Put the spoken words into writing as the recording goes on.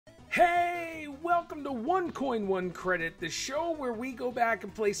Hey, welcome to One Coin, One Credit, the show where we go back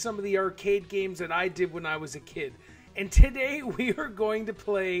and play some of the arcade games that I did when I was a kid. And today we are going to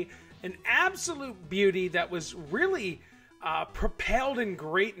play an absolute beauty that was really propelled in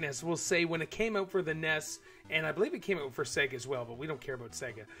greatness, we'll say, when it came out for the NES. And I believe it came out for Sega as well, but we don't care about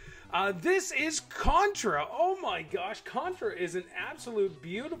Sega. This is Contra. Oh my gosh, Contra is an absolute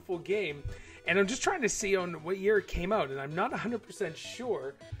beautiful game. And I'm just trying to see on what year it came out, and I'm not 100%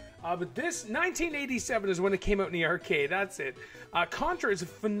 sure. But this, 1987 is when it came out in the arcade. That's it. Contra is a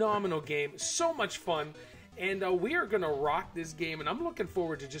phenomenal game. So much fun. And we are going to rock this game. And I'm looking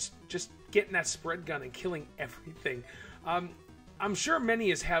forward to just getting that spread gun and killing everything. I'm sure many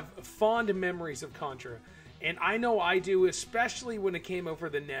of us have fond memories of Contra. And I know I do, especially when it came out for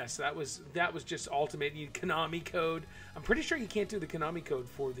the NES. That was just ultimate. You Konami code. I'm pretty sure you can't do the Konami code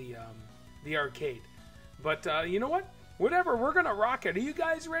for the arcade. But you know what? Whatever, we're gonna rock it. Are you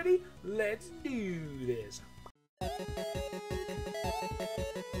guys ready? Let's do this.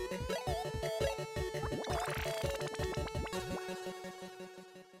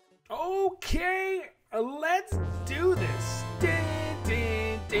 Okay, let's do this.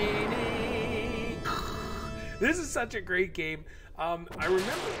 This is such a great game. I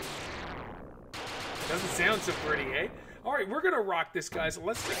remember. Doesn't sound so pretty, eh? All right, we're gonna rock this, guys.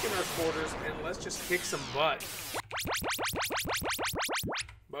 Let's stick in our quarters and let's just kick some butt.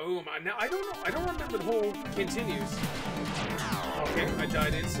 Boom! Now I don't know. I don't remember the whole continues. Okay, I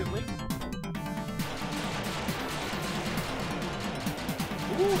died instantly.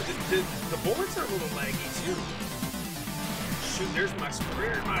 Ooh, the bullets are a little laggy too. Shoot! There's my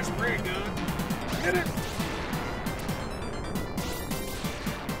spray gun. Get it!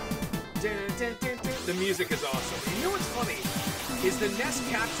 The music is awesome. You know what's funny? Is the NES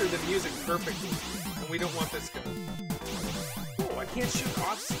captured the music perfectly, and we don't want this gun. Oh, I can't shoot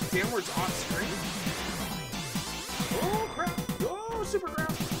downwards off screen. Oh crap! Oh, super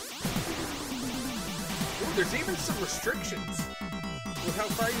ground. Oh, there's even some restrictions with how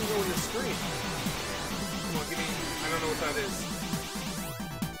far you can go in the screen. Come on, give me. I don't know what that is.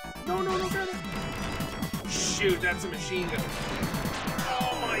 No, grab it. Shoot, that's a machine gun.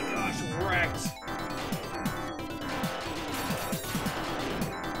 Oh my gosh, wrecked.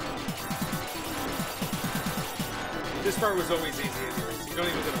 This part was always easy anyways. You don't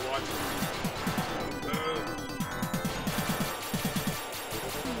even get to watch it.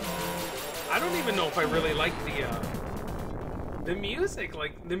 I don't even know if I really like the music.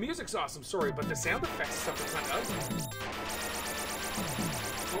 Like, the music's awesome, sorry, but the sound effects stuff is kind of ugly.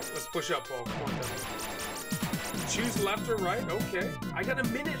 Oh, let's push up, Paul. Come on down. Choose left or right. Okay. I got a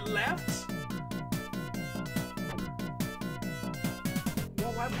minute left.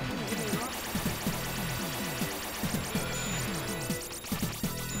 Well, why would you give me off?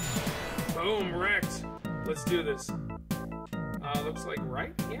 Boom, wrecked. Let's do this. Looks like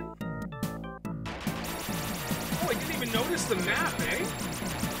right again. Oh, I didn't even notice the map, eh?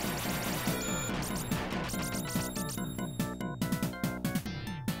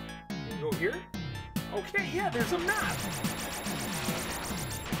 Go here. Okay, yeah, there's a map.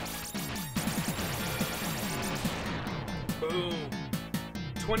 Boom.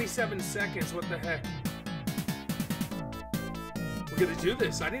 27 seconds, what the heck? We're gonna do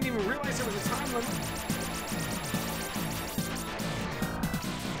this. I didn't even realize there was a time limit.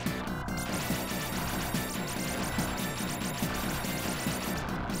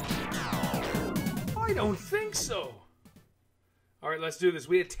 I don't think so. All right, let's do this.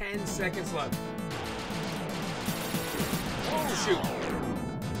 We have 10 seconds left. Oh, shoot.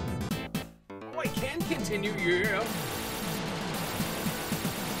 Oh, I can continue, yeah.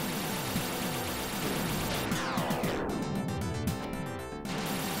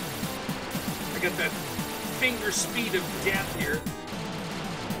 I got that finger speed of death here.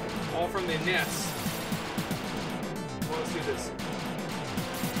 All from the NES. Well, let's do this.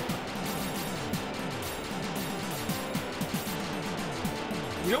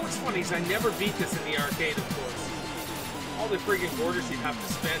 You know what's funny is I never beat this in the arcade, of course. All the friggin' quarters you'd have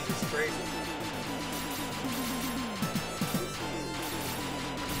to spend is crazy.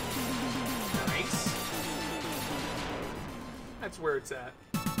 Nice. That's where it's at.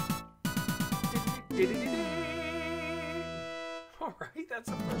 Alright, that's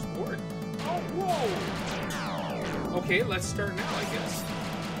the first board. Oh, whoa! Okay, let's start now, I guess.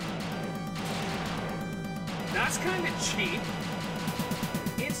 That's kind of cheap.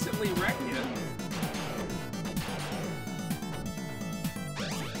 Instantly wreck you.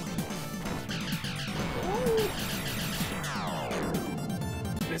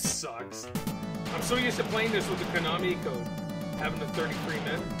 This sucks. I'm so used to playing this with the Konami code, having the 33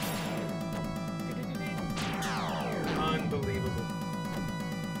 men.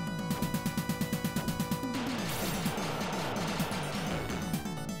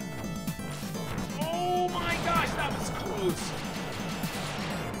 that was close.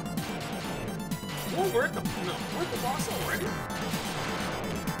 Whoa, we're at the boss already?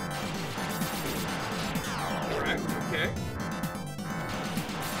 Correct, okay.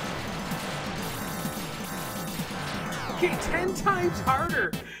 Okay, 10 times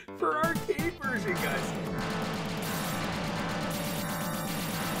harder for arcade version, guys.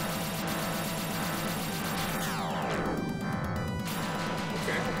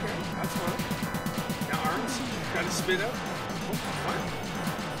 Okay, that's fun. Now arms, gotta spit up. Oh, what?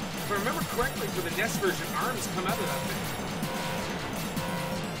 If I remember correctly, for the NES version, arms come out of that thing.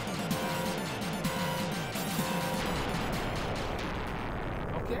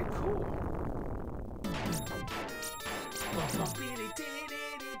 Okay, cool.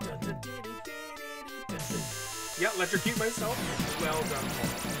 Yeah, electrocute myself. Well done.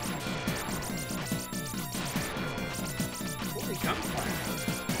 Holy gunfire.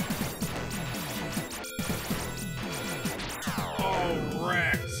 Oh,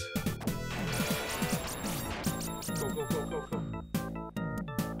 wrecked. Go, go, go, go, go.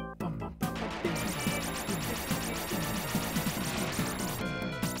 Bum, bum, bum, bum.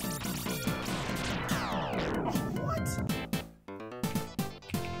 Oh, what?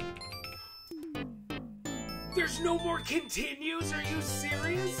 There's no more continues? Are you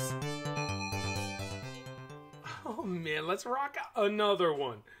serious? Oh man, let's rock another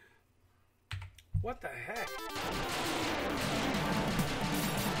one. What the heck?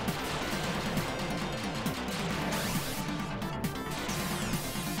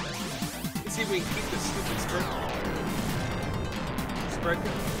 Let's see if we can keep this stupid spread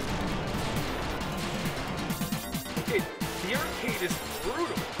going. Okay, the arcade is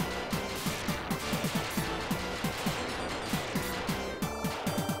brutal.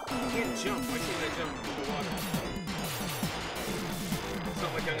 Jump. Why can't I jump into the water? It's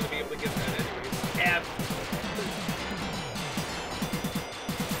not like I'm going to be able to get that anyways. Ab.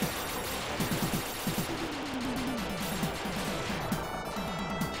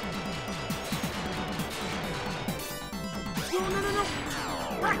 No, no, no, no.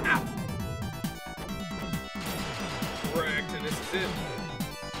 Wow. Wrecked, and this is it.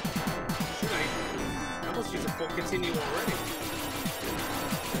 Should I almost use a full continue already?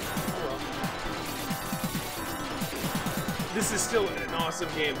 This is still an awesome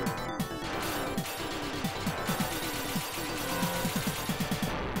game.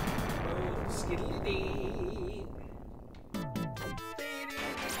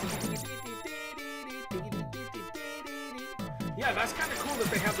 Yeah, that's kind of cool that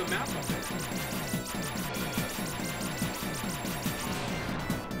they have the map up there.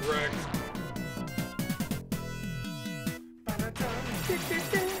 Wrecked.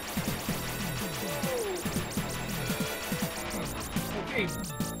 Okay,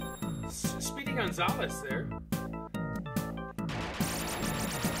 Speedy Gonzalez there.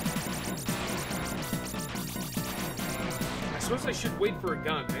 I suppose I should wait for a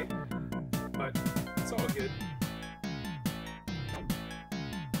gun, eh? But it's all good.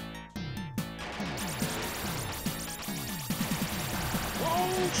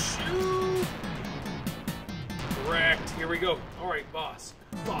 Oh, shoot! Correct. Here we go. All right, boss.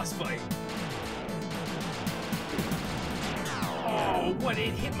 Boss fight. Oh, what?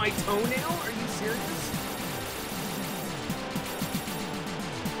 It hit my toenail? Are you serious?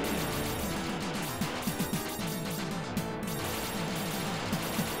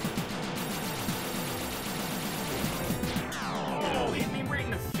 Oh, hit me right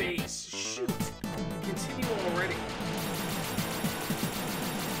in the face. Shoot. Continue already.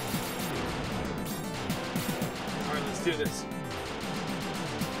 All right, let's do this.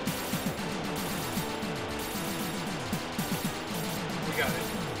 We got it.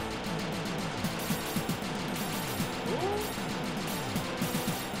 Ooh.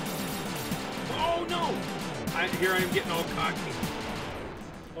 Oh no! Here I am getting all cocky.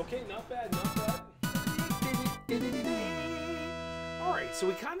 Okay, not bad, not bad. Alright, so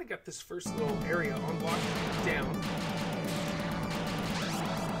we kind of got this first little area unlocked down.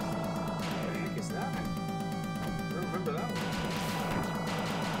 What the heck is that? I don't remember that one.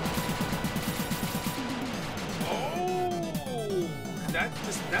 Oh! That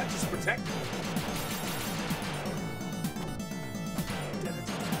just protected me.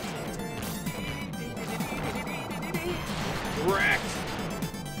 Wrecked.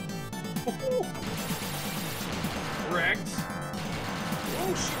 Wrecked.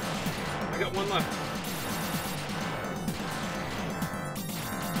 Oh shit. I got one left.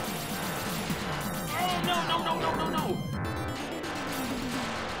 Oh no, no, no, no, no, no.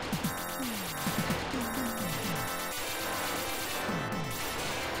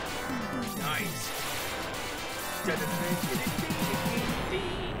 Nice.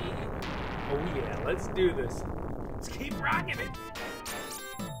 Oh yeah, let's do this. Let's keep rocking it.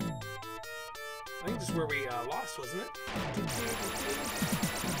 I think this is where we lost, wasn't it?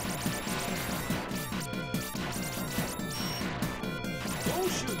 Oh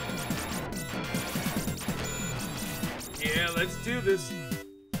shoot! Yeah, let's do this.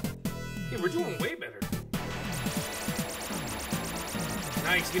 Okay, we're doing way better.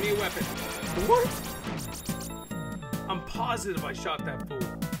 Nice, give me a weapon. What? I'm positive I shot that fool.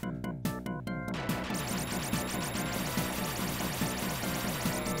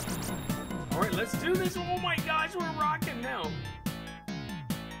 Alright, let's do this. Oh my gosh, we're rocking now.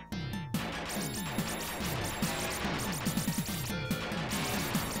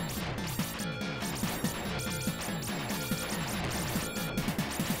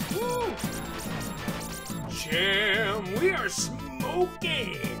 Woo! Jam, we are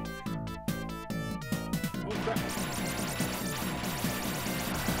smoking. Oh crap.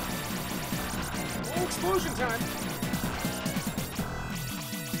 Oh, explosion time.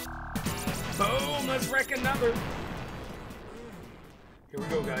 Boom, let's wreck another. Here we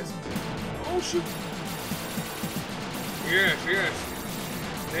go, guys. Oh, shoot. Yes, yes.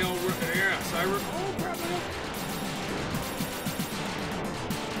 Nail, yes, I oh, crap, no.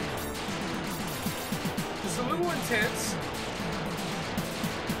 Just a little intense.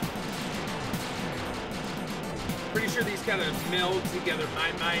 Pretty sure these kind of meld together,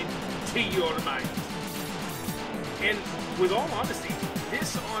 my mind to your mind. And with all honesty,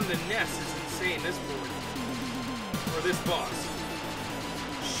 this on the NES is insane, this board. Or this boss.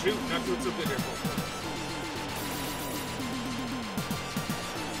 Shoot, not doing so good here, folks.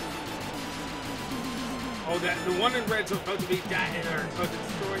 Oh, that the one in red's about to be dying or about to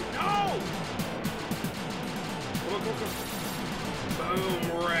destroy. No! Come on, come on, come on. Boom,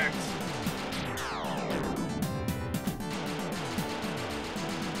 wrecked.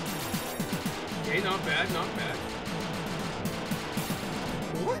 Okay, not bad, not bad.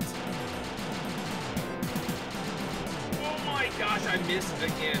 What? Oh my gosh, I missed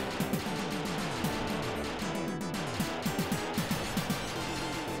again.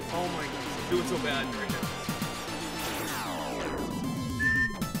 Oh my gosh, I'm doing so bad right now.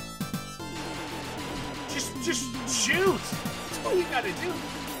 Just shoot! That's all you gotta do.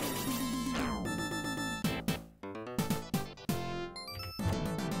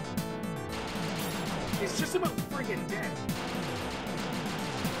 It's just about friggin' dead.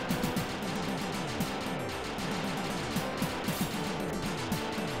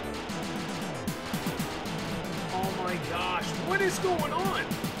 Oh my gosh, what is going on?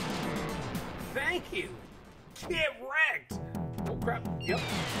 Thank you. Get wrecked. Oh crap, yep.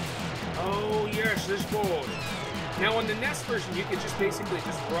 Oh yes, this board. Now on the NES version, you can just basically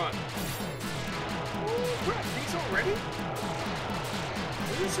just run. Oh crap, these already?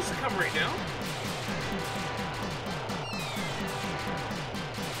 Maybe it's just come right now.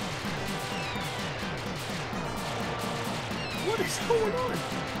 What is going on?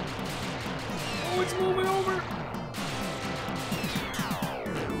 Oh, it's moving over.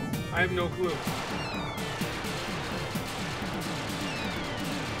 I have no clue.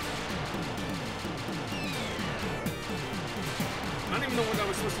 I don't even know what I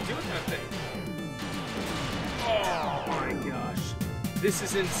was supposed to do with that thing. Oh my gosh. This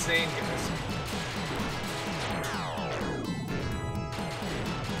is insane, guys.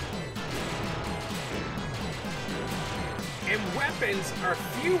 And weapons are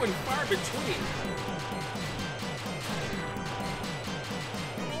few and far between.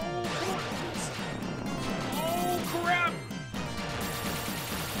 Oh, crap!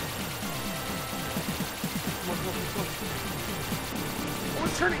 Come on, come on, come on. Oh,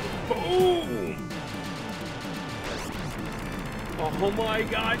 it's turning. Boom! Oh my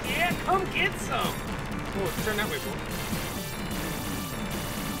god, yeah, come get some! Oh, let's turn that way, boy.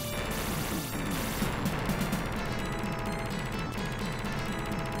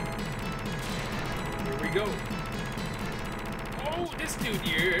 Go. Oh, this dude,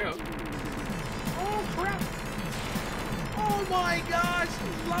 yeah. Oh, crap. Oh, my gosh.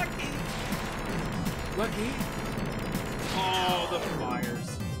 Lucky. Lucky. Oh, the fires.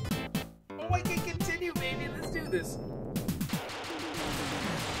 Oh, I can continue, baby. Let's do this.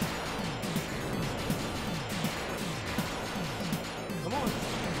 Come on.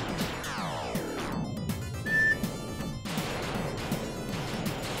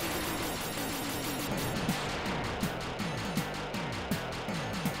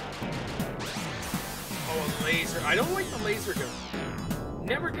 Laser. I don't like the laser gun.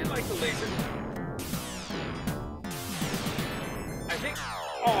 Never did like the laser gun. I think...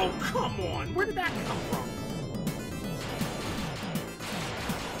 Oh, come on. Where did that come from?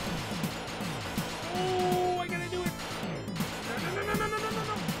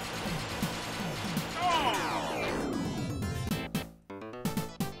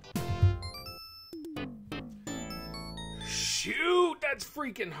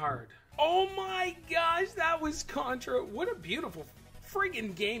 freaking hard. Oh my gosh, that was Contra. What a beautiful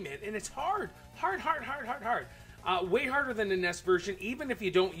friggin' game, man. And it's hard. Hard. Way harder than the NES version, even if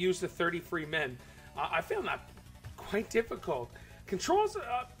you don't use the 30 free men. I found that quite difficult. Controls,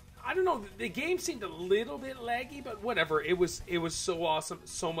 I don't know, the game seemed a little bit laggy, but whatever. It was so awesome,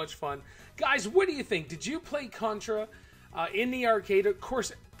 so much fun. Guys, what do you think? Did you play Contra in the arcade? Of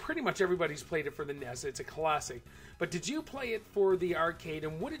course, pretty much everybody's played it for the NES. It's a classic. But did you play it for the arcade?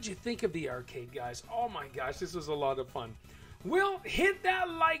 And what did you think of the arcade, guys? Oh my gosh, this was a lot of fun. Well, hit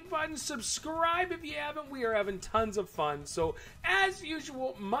that like button, subscribe if you haven't. We are having tons of fun. So, as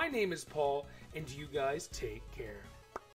usual, my name is Paul, and you guys take care.